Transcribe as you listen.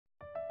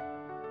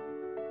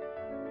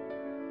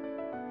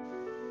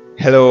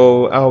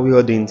Hello, how are we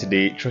all doing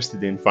today?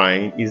 Trusted and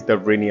fine. It's the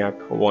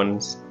Brainiac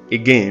once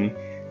again.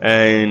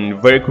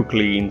 And very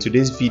quickly, in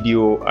today's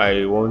video,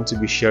 I want to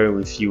be sharing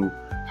with you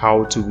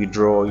how to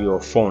withdraw your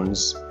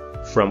funds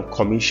from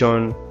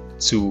commission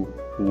to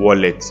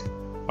wallet.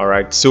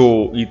 Alright,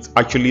 so it's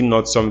actually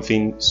not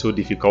something so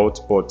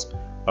difficult, but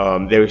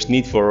there is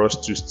need for us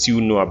to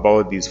still know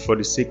about this for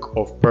the sake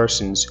of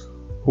persons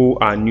who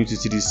are new to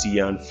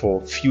TDC and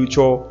for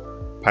future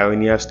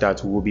pioneers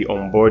that will be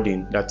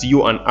onboarding, that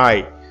you and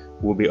I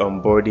will be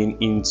onboarding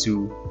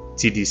into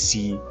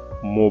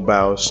TDC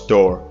mobile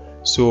store.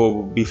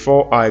 So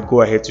before I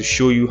go ahead to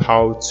show you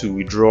how to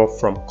withdraw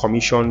from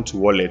commission to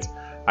wallet,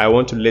 I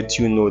want to let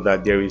you know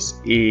that there is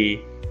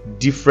a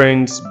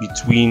difference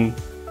between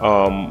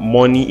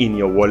money in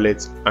your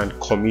wallet and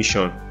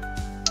commission.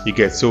 You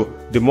get, so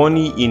the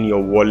money in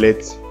your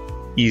wallet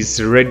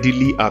is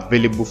readily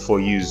available for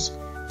use.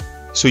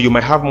 So you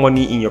might have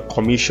money in your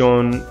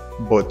commission,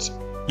 but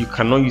you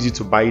cannot use it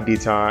to buy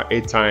data,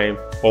 airtime,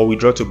 or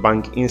withdraw to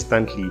bank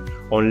instantly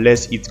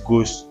unless it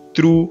goes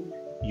through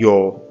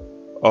your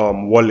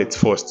wallet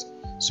first.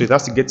 So it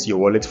has to get to your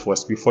wallet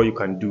first before you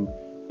can do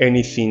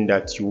anything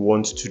that you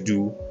want to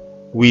do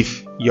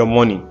with your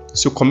money.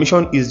 So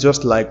commission is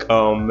just like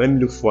let me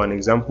look for an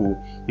example.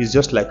 It's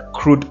just like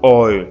crude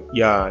oil.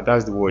 Yeah,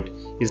 that's the word.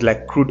 It's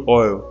like crude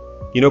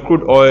oil. You know,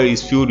 crude oil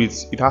is filled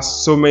with, it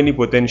has so many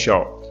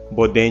potential,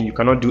 but then you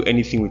cannot do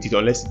anything with it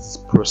unless it's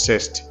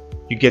processed.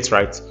 You get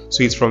right?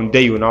 So it's from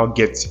there you now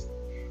get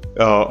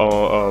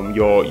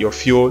your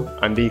fuel,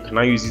 and then you can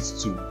now use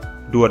it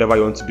to do whatever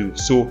you want to do.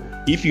 So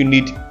if you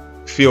need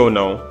fuel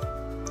now,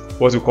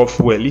 what we call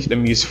fuel, let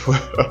me use fuel.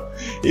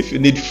 If you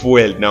need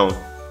fuel now,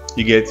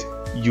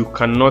 you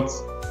cannot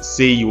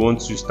say you want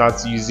to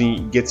start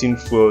getting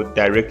fuel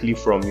directly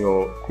from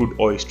your crude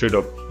oil straight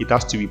up. It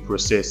has to be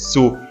processed.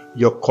 So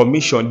your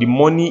commission, the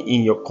money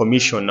in your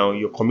commission now,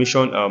 your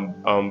commission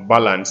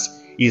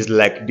balance is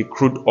like the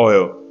crude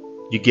oil.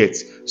 You get,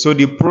 so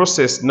the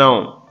process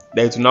now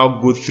that it will now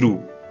go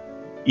through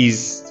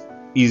is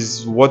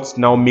what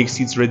now makes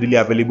it readily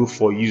available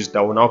for use,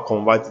 that will now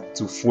convert it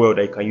to fuel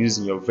that you can use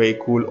in your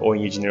vehicle or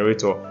in your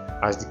generator,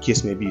 as the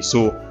case may be.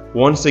 So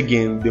once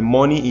again, the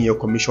money in your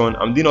commission,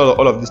 I'm doing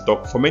all of this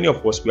talk. For many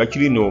of us, we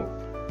actually know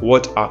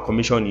what our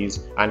commission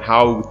is and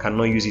how we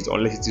cannot use it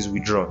unless it is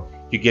withdrawn.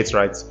 You get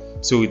right?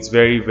 So it's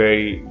very,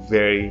 very,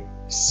 very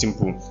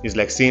simple. It's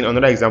like saying,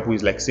 another example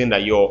is like saying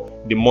that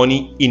the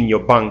money in your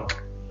bank.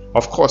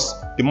 Of course,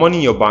 the money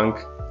in your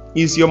bank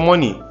is your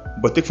money.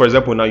 But take for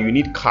example, now you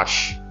need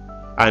cash,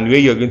 and where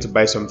you're going to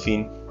buy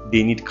something,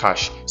 they need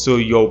cash. So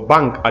your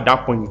bank at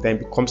that point in time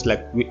becomes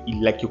like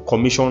your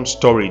commission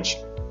storage.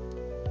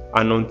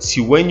 And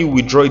until when you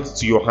withdraw it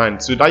to your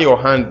hand, so that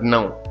your hand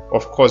now,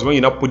 of course, when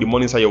you now put the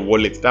money inside your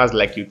wallet, that's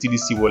like your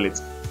TDC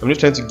wallet. I'm just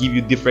trying to give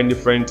you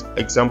different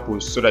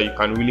examples so that you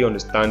can really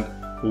understand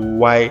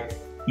why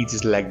it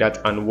is like that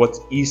and what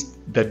is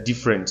the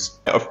difference.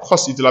 Of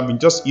course, it will have been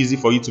just easy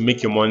for you to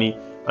make your money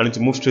and to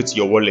move straight to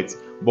your wallet,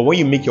 but when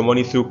you make your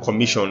money through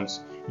commissions,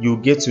 you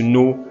get to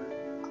know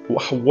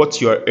what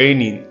you are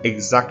earning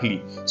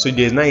exactly. So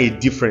there's now a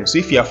difference. So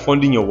if you are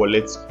funding your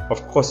wallet,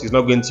 of course it's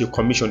not going to your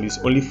commission, it's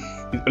only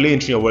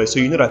entering your wallet. So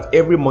you know that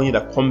every money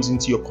that comes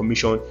into your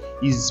commission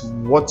is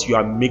what you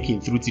are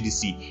making through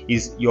TDC,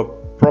 is you're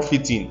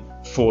profiting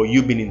for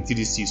you being in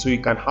TDC. So you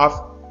can have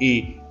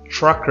a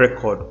track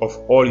record of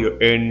all your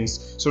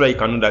earnings so that you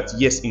can know that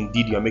yes,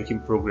 indeed you are making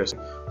progress.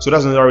 So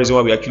that's another reason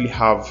why we actually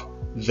have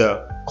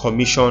the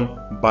commission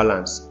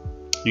balance.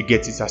 You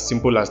get, it's as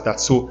simple as that.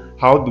 So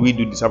how do we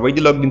do this? I've already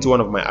logged into one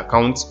of my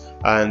accounts,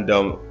 and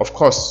of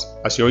course,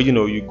 as you already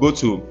know, you go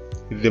to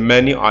the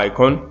menu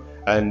icon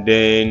and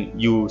then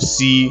you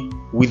see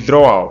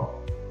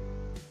withdrawal.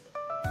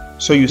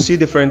 So you see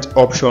different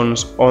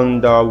options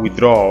under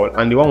withdrawal,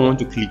 and the one we want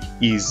to click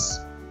is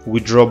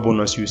withdraw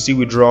bonus. You see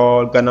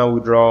withdrawal, Ghana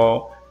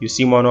withdrawal, you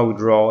see manual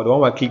withdrawal. The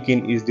one we're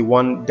clicking is the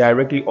one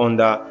directly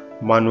under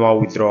manual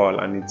withdrawal,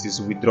 and it is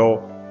withdraw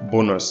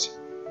bonus.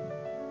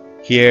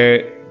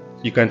 Here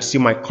you can see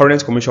my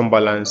current commission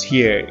balance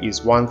here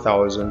is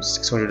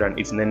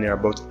 1,689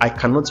 naira, but I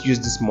cannot use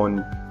this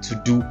money to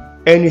do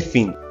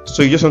anything.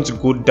 So you just want to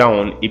go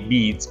down a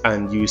bit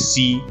and you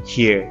see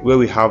here where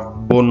we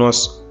have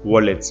bonus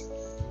wallet.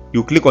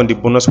 You click on the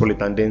bonus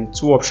wallet, and then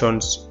two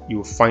options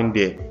you find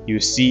there. You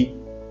see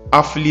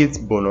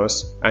affiliate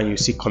bonus and you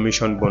see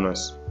commission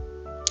bonus.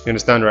 You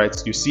understand, right?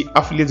 You see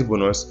affiliate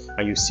bonus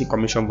and you see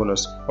commission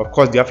bonus. Of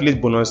course, the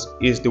affiliate bonus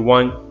is the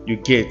one you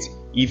get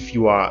if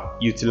you are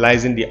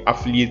utilizing the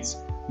affiliate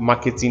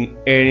marketing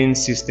earning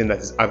system that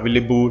is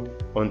available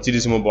on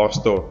TDC mobile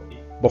store.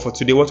 But for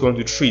today, what we want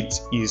to treat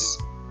is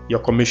your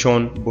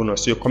commission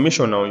bonus. So your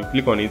commission, now you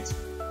click on it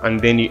and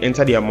then you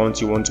enter the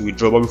amount you want to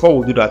withdraw. But before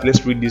we do that,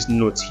 let's read this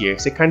note here.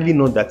 So kindly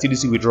note that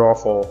TDC withdrawal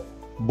for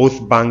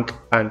both bank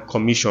and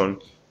commission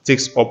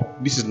takes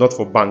up, this is not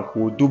for bank,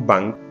 we'll do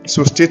bank.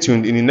 So stay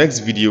tuned. In the next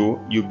video,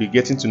 you'll be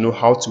getting to know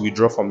how to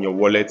withdraw from your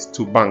wallet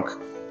to bank.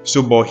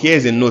 So but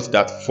here's a note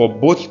that for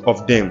both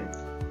of them,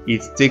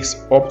 it takes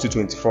up to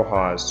 24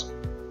 hours.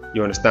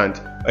 You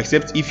understand?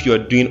 Except if you're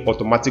doing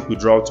automatic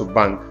withdrawal to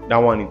bank, that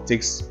one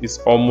it's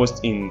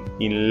almost in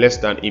less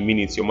than a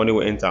minute your money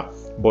will enter.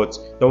 But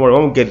don't worry,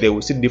 when we get there,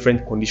 we'll see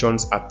different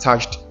conditions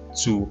attached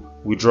to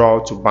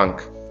withdrawal to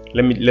bank.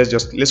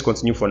 Let's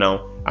continue for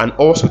now. And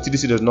also,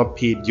 TDC does not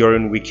pay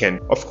during weekend.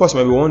 Of course, you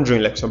might be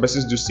wondering, like some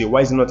persons do say,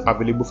 why is it not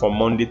available from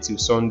Monday till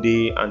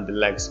Sunday and the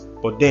likes?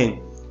 But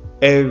then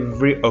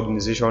every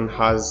organization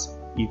has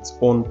its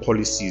own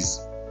policies.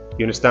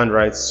 You understand,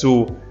 right?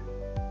 So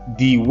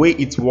the way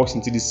it works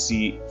in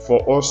TDC,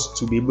 for us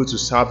to be able to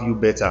serve you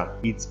better,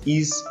 it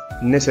is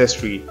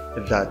necessary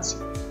that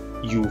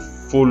you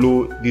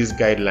follow these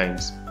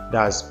guidelines.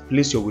 That's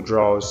place your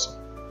withdrawals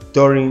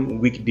during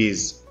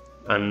weekdays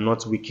and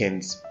not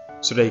weekends,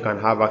 so that you can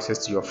have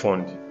access to your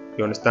fund.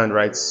 You understand,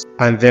 right?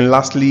 And then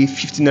lastly,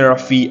 15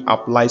 naira fee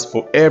applies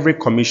for every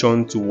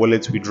commission to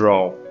wallet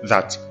withdrawal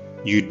that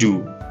you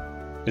do.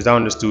 Is that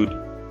understood?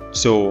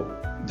 So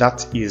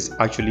that is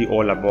actually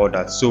all about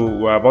that. So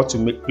we're about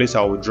to place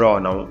our withdrawal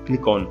now.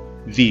 Click on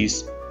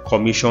this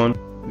commission,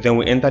 then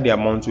we enter the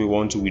amount we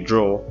want to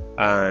withdraw,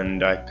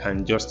 and I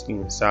can just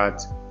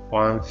insert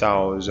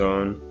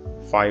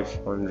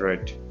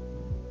 1,500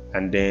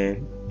 and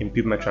then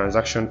input my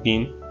transaction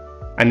pin,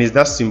 and it's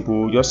that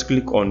simple. Just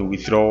click on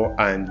withdraw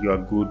and you are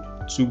good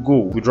to go.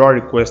 Withdrawal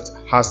request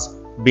has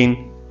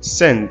been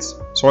sent.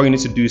 So all you need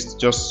to do is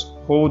just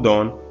hold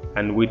on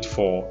and wait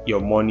for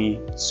your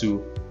money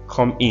to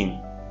come in.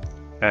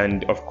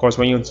 And of course,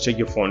 when you want to check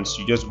your funds,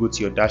 you just go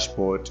to your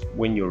dashboard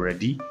when you're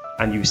ready,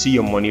 and you see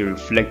your money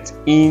reflect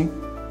in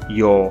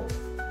your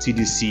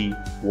TDC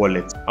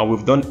wallet. And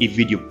we've done a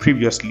video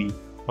previously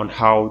on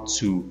how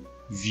to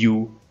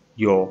view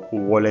your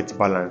wallet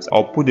balance.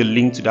 I'll put a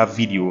link to that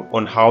video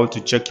on how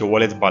to check your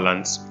wallet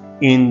balance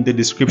in the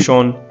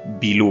description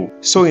below.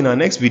 So in our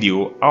next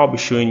video, I'll be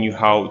showing you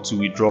how to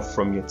withdraw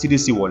from your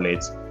TDC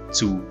wallet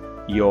to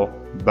your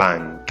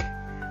bank.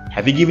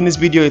 Have you given this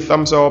video a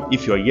thumbs up?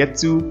 If you're yet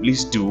to,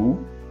 please do,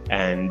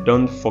 and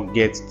don't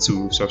forget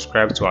to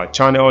subscribe to our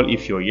channel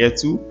if you're yet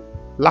to.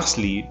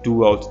 Lastly, do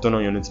well to turn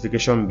on your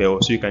notification bell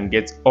so you can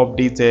get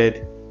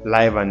updated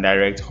live and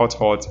direct, hot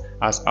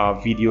as our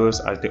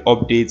videos, as the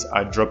updates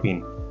are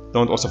dropping.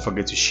 Don't also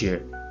forget to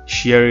share.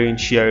 Sharing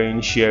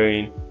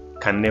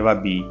can never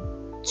be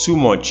too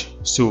much,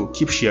 so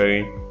keep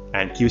sharing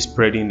and keep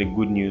spreading the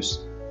good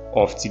news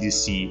of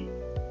TDC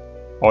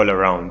all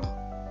around.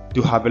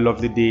 Do have a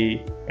lovely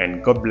day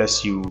and God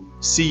bless you.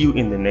 See you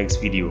in the next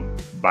video.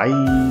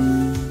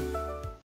 Bye.